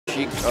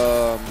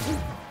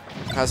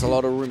Sheik has a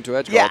lot of room to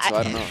edge Yeah, guard, so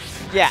I don't know.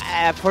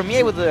 Yeah, for me,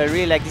 I would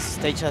really like this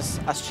stage as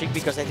Sheik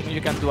because I think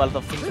you can do a lot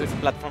of things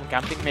with platform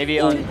camping, maybe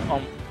on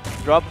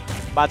drop.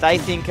 But I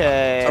think.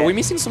 Are we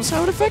missing some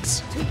sound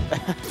effects?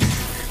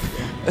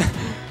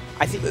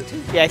 I think,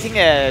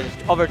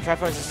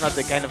 Ovetriforce is not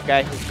the kind of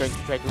guy who's going to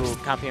try to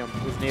camp him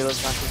with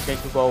needles, and he's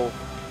going to go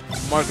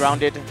more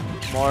grounded,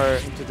 more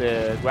into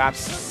the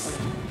grabs,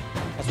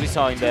 as we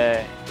saw in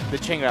the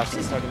chain grabs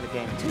starting the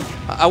game.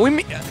 Are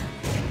we?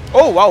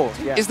 Oh wow!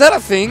 Yeah. Is that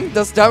a thing?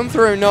 Does down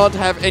throw not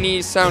have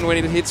any sound when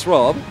it hits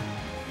R.O.B?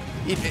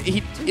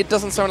 It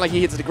doesn't sound like he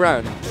hits the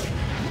ground.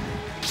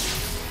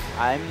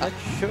 I'm not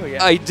sure.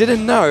 Yeah. I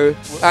didn't know.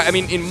 I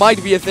mean, it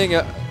might be a thing.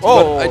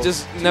 But I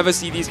just never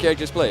see these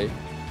characters play.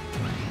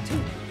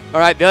 All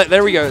right,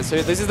 there we go.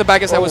 So this is the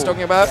Bacchus I was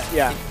talking about.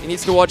 Yeah. He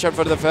needs to watch out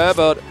for the fair,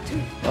 but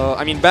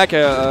I mean,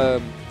 Bacchus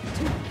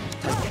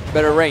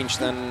better range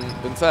than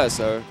fair,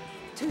 so.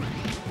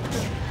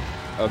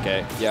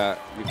 Okay, yeah,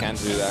 you can't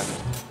do that.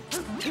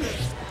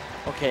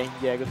 Okay,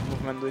 yeah, good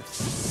movement with.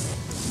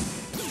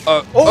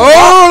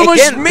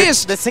 Almost again,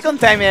 missed! The second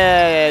time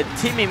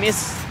Timi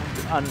missed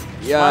on.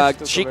 Yeah,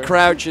 she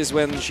crouches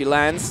when she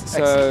lands,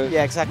 so.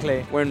 Yeah,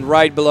 exactly. We're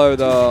right below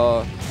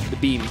the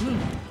beam.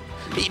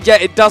 Yeah,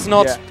 it does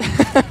not.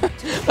 Yeah.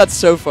 That's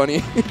so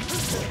funny.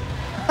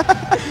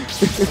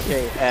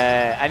 Okay,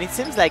 and it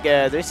seems like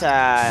there's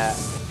a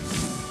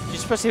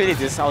huge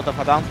possibilities out of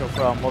a down throw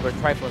from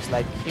Ovetriforce.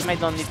 Like he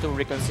might not need to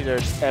reconsider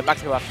back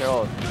throw after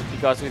all,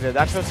 because with the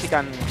dash throws he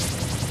can.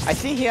 I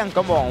think he can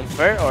combo on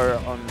fair or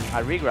on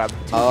a regrab.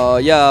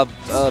 Yeah,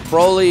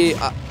 probably.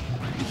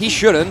 He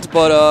shouldn't,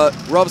 but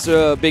R.O.B's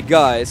a big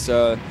guy,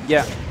 so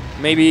yeah.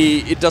 Maybe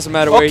it doesn't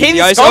matter where he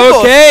DIs.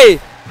 Okay!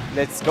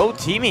 Let's go,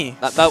 Timi!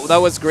 That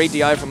was great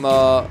DI from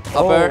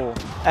upper.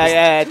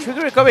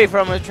 Trigger recovery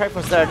from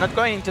Ovetriforce there, not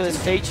going into the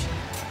stage,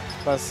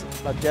 but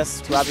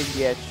just grabbing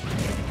the edge.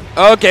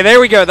 Okay, there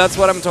we go, that's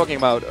what I'm talking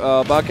about.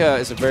 Baka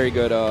is a very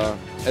good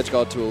edge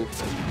guard tool.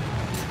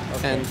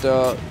 Okay.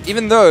 And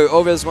even though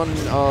Over's one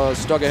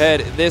stock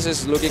ahead, this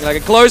is looking like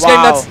a close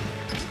game that's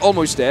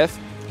almost death.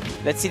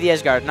 Let's see the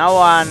edge guard. Now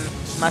on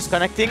smash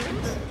connecting.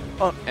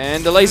 Oh.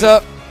 And the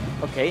laser.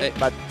 Okay,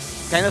 but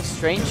kind of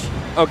strange.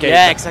 Okay.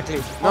 Yeah,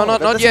 exactly. No,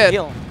 not yet.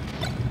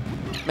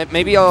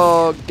 Maybe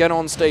I'll get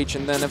on stage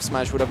and then F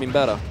smash would have been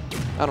better.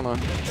 I don't know.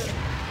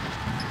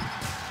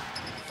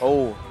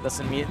 Oh,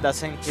 doesn't hit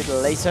the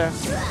laser.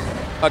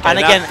 Okay, and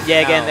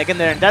again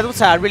there. That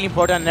was a really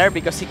important there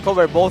because he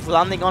covered both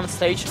landing on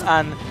stage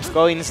and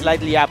going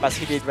slightly up as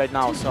he did right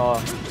now. So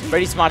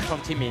very smart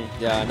from Timi.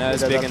 Yeah, no,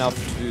 it's big enough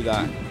to do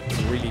that. It's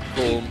a really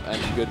cool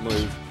and good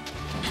move.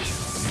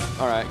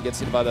 All right, gets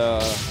hit by the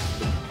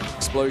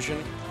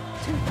explosion.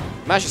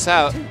 Mashes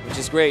out, which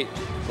is great,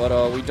 but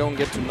we don't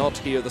get to not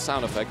hear the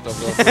sound effect of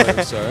the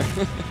throw, so.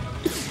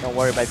 Don't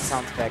worry about the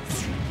sound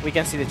effects. We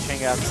can see the chain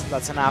grabs,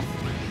 that's enough.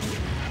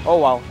 Oh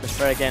wow, the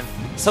fair again.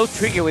 So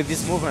tricky with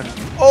this movement.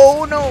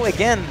 Oh no,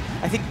 again!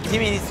 I think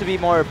Timi needs to be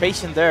more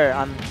patient there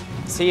and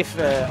see if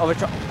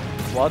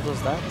What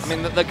was that? I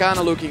mean, they're kind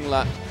of looking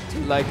like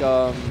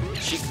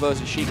Sheik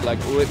versus Sheik. Like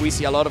we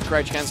see a lot of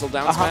crouch cancel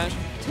down smash.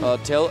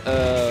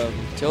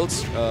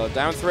 Tilts,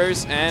 down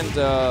throws, and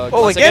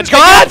again!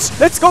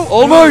 Let's go!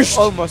 Almost!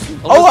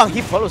 Oh, and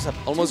he follows up.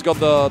 Almost got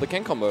the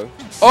Ken combo.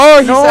 Oh,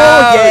 he's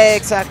out! Yeah,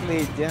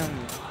 exactly. Damn.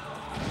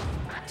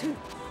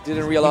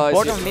 Didn't realize.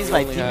 Important miss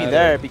by Timi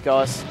there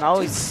because now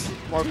it's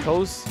more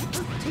close.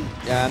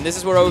 Yeah, and this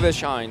is where Ove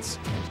shines.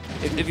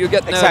 If you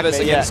get nervous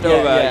against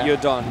Ove, you're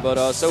done.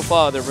 But so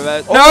far, the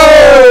reverse.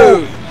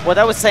 No! What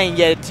I was saying,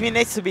 Timi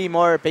needs to be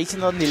more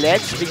patient on the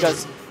ledge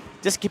because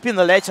just keeping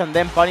the ledge and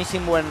then punish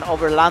him when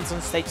Ove lands on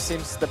stage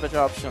seems the better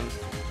option.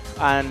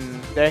 And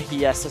there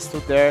he has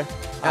stood there.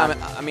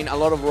 I mean, a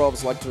lot of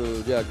R.O.Bs like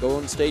to go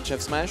on stage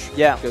F smash.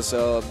 Yeah. Because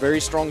very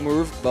strong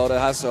move, but it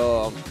has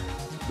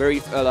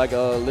very like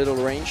a little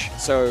range.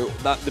 So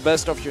that the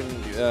best option,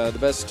 the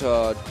best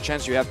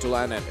chance you have to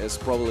land it is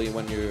probably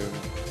when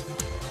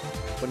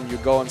you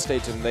go on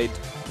stage and they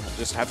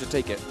just have to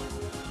take it.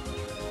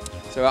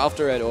 So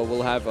after it,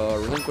 we'll have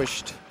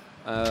relinquished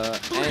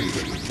and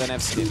then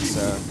F skip.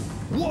 So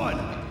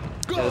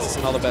this is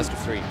another best of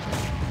 3.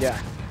 Yeah.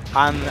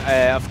 And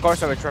of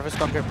course, our Ovetriforce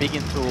conquer big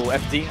into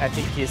FD. I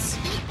think he's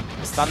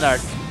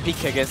standard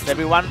pick against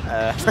everyone.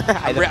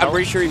 I'm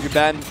pretty sure if you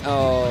ban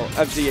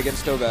FD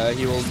against Ove,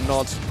 he will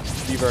not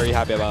be very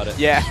happy about it.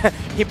 Yeah,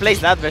 he plays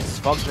that versus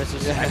Fox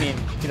versus. I mean,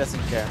 he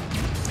doesn't care.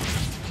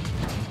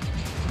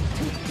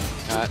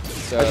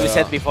 So, as we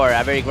said before,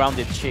 a very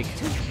grounded Sheik.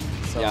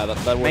 So yeah,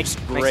 that works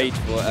great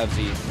for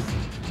FD.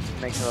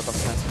 Makes a lot of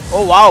sense.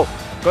 Oh wow,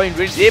 going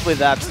really deep with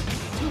that.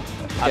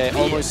 Okay,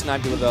 almost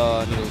sniped with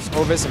the needles.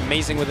 Ove is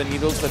amazing with the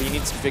needles, but he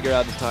needs to figure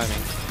out the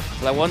timing.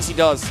 Like once he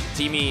does,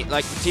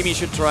 Timi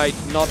should try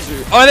not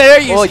to. Oh,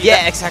 there you. Oh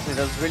yeah, exactly.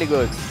 That was really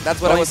good.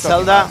 That's what I was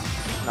talking about.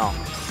 No.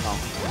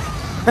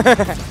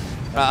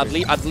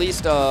 At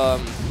least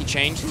he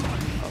changed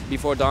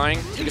before dying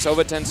because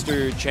Ove tends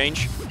to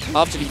change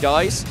after he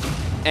dies,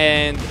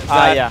 and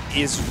that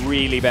is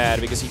really bad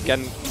because he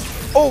can.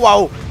 Oh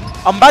wow!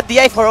 On bad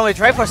DI for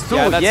Ovetriforce too.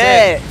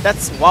 Yeah,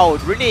 That's wow,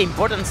 really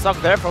important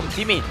stock there from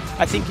Timi.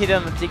 I think he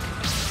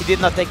did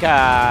not take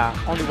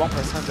only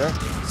 1% there.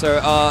 So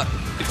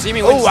if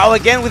Timi wins... Oh wow,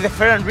 again with the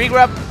fair and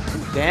regrab.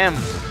 Damn.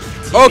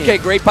 Timi. Okay,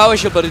 great power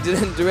shield, but it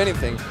didn't do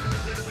anything.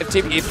 If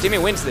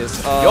Timi wins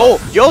this... Yo,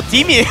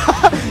 Timi!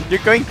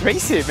 You're going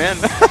crazy, man.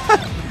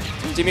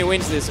 If Timi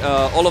wins this,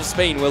 all of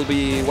Spain will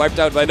be wiped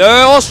out by the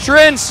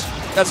Austrians!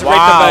 That's a great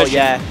conversion.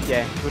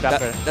 Yeah, good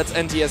upper. That's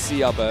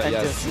NTSC upper,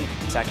 yes.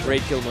 NTSC, exactly.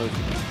 Great kill move.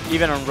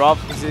 Even on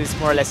R.O.B, this is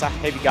more or less a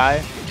heavy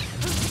guy.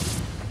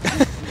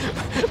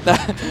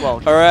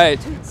 Well, alright,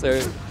 so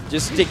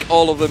just stick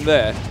all of them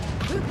there.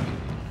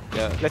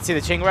 Yeah. Let's see the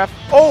chain grab.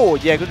 Oh,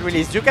 yeah, good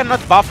release. You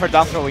cannot buffer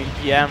down throw in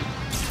PM.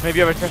 Maybe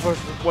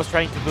Ovetriforce was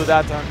trying to do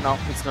that. No,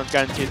 it's not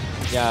guaranteed.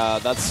 Yeah,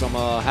 that's some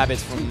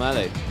habits from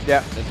melee.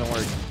 Yeah. That don't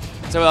work.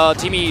 So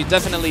Timi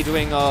definitely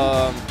doing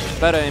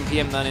better in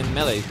PM than in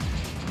melee.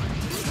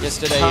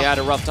 Yesterday he had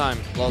a rough time.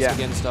 Lost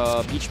against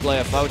Peach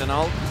player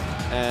Foudenal.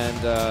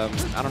 And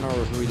I don't know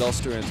who he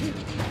lost to. And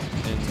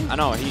I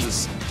know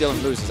he's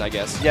Dylan loses, I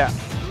guess. Yeah.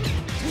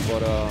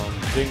 But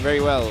doing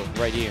very well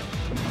right here.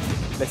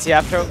 Let's see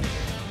after.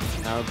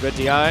 Now good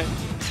DI.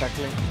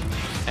 Exactly.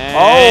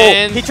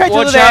 And he tried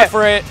to do out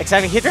for it.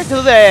 Exactly. He tried to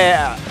do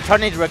the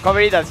tornado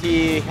recovery that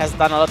he has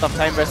done a lot of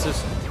time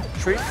versus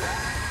Tree.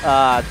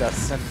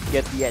 Doesn't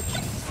get the edge.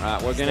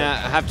 We're gonna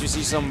have to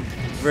see some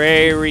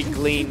very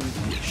clean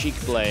Sheik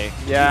play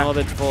in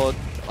order for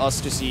us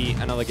to see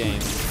another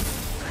game.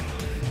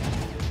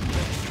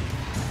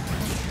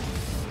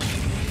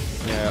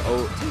 Yeah,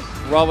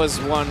 R.O.B was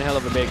one hell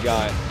of a big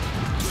guy.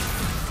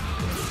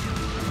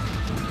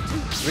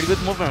 Really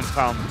good movement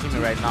from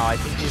Timi right now. I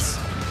think he's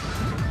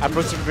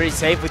approaching very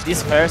safe with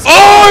this first.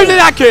 Oh,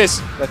 that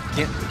kiss!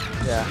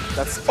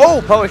 That's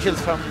power shield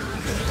from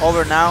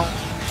over now.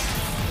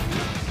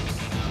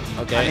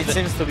 Okay. And it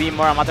seems to be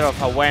more a matter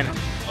of a when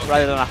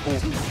rather than a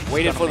who.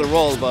 Waited for the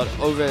roll, but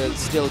Ove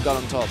still got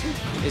on top.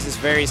 This is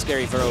very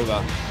scary for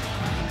Ove.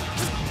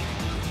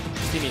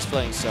 Timi's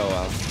playing so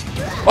well.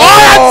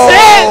 Oh, that's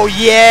it! Oh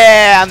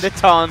yeah, and the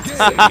taunt.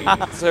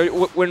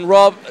 So when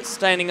R.O.B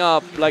standing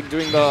up, like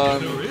doing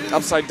the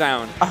upside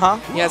down,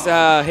 he has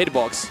a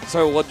hitbox.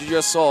 So what you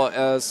just saw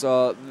is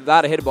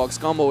that hitbox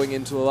comboing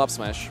into a up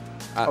smash.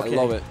 I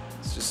love it.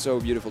 It's just so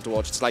beautiful to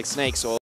watch. It's like snakes.